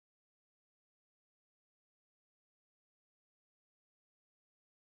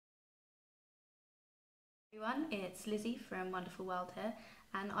Everyone, it's Lizzie from Wonderful World here,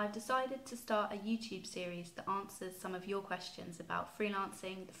 and I've decided to start a YouTube series that answers some of your questions about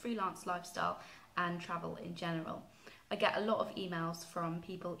freelancing, the freelance lifestyle and travel in general. I get a lot of emails from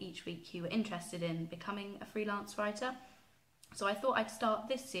people each week who are interested in becoming a freelance writer, so I thought I'd start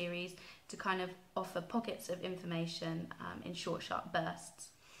this series to kind of offer pockets of information in short, sharp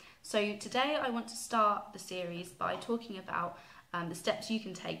bursts. So today I want to start the series by talking about the steps you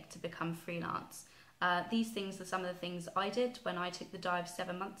can take to become freelance. These things are some of the things I did when I took the dive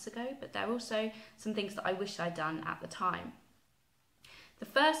 7 months ago, but they're also some things that I wish I'd done at the time. The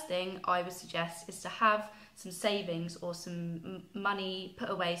first thing I would suggest is to have some savings or some money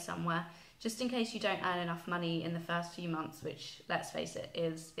put away somewhere, just in case you don't earn enough money in the first few months, which, let's face it,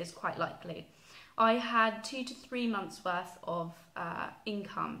 is quite likely. I had 2 to 3 months worth of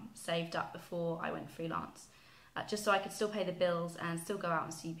income saved up before I went freelance. Just so I could still pay the bills and still go out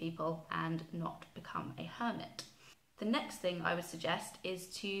and see people and not become a hermit. The next thing I would suggest is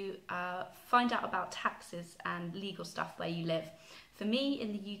to find out about taxes and legal stuff where you live. For me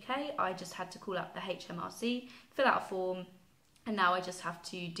in the UK, I just had to call up the HMRC, fill out a form, and now I just have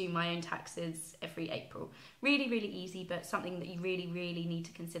to do my own taxes every April. Really, really easy, but something that you really, really need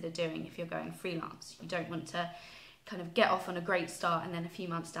to consider doing if you're going freelance. You don't want to kind of get off on a great start and then a few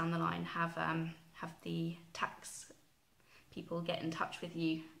months down the line have the tax people get in touch with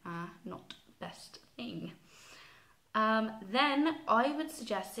you. Not best thing. Then I would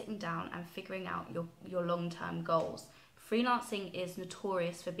suggest sitting down and figuring out your long-term goals. Freelancing is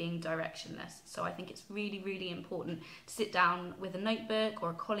notorious for being directionless, so I think it's really, really important to sit down with a notebook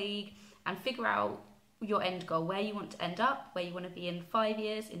or a colleague and figure out your end goal, where you want to end up, where you want to be in 5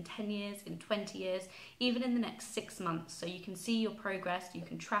 years, in 10 years, in 20 years, even in the next 6 months, so you can see your progress, you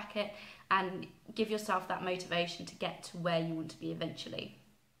can track it, and give yourself that motivation to get to where you want to be eventually.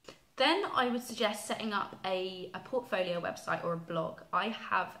 Then I would suggest setting up a portfolio website or a blog. I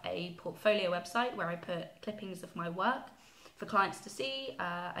have a portfolio website where I put clippings of my work for clients to see.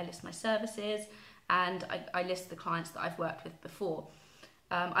 I list my services and I list the clients that I've worked with before.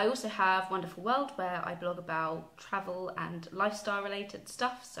 I also have Wonderful World, where I blog about travel and lifestyle related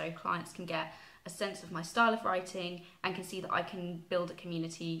stuff, so clients can get a sense of my style of writing and can see that I can build a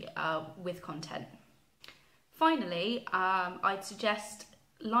community with content. Finally, I'd suggest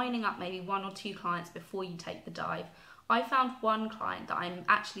lining up maybe 1 or 2 clients before you take the dive. I found one client that I'm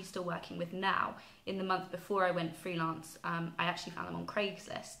actually still working with now. In the month before I went freelance, I actually found them on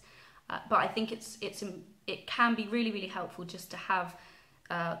Craigslist. But I think it can be really, really helpful just to have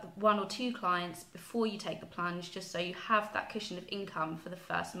 1 or 2 clients before you take the plunge, just so you have that cushion of income for the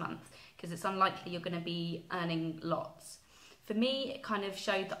first month, because it's unlikely you're going to be earning lots. For me, it kind of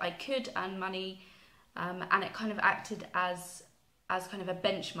showed that I could earn money, and it kind of acted as kind of a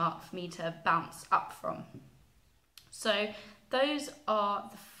benchmark for me to bounce up from. So those are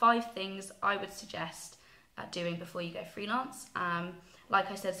the 5 things I would suggest doing before you go freelance. Like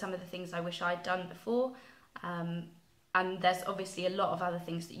I said, some of the things I wish I'd done before, and there's obviously a lot of other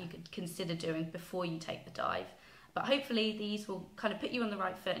things that you could consider doing before you take the dive. But hopefully these will kind of put you on the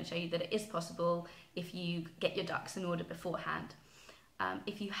right foot and show you that it is possible if you get your ducks in order beforehand.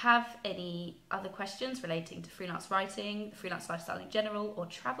 If you have any other questions relating to freelance writing, the freelance lifestyle in general, or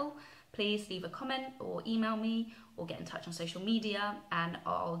travel, please leave a comment or email me or get in touch on social media, and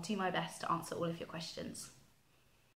I'll do my best to answer all of your questions.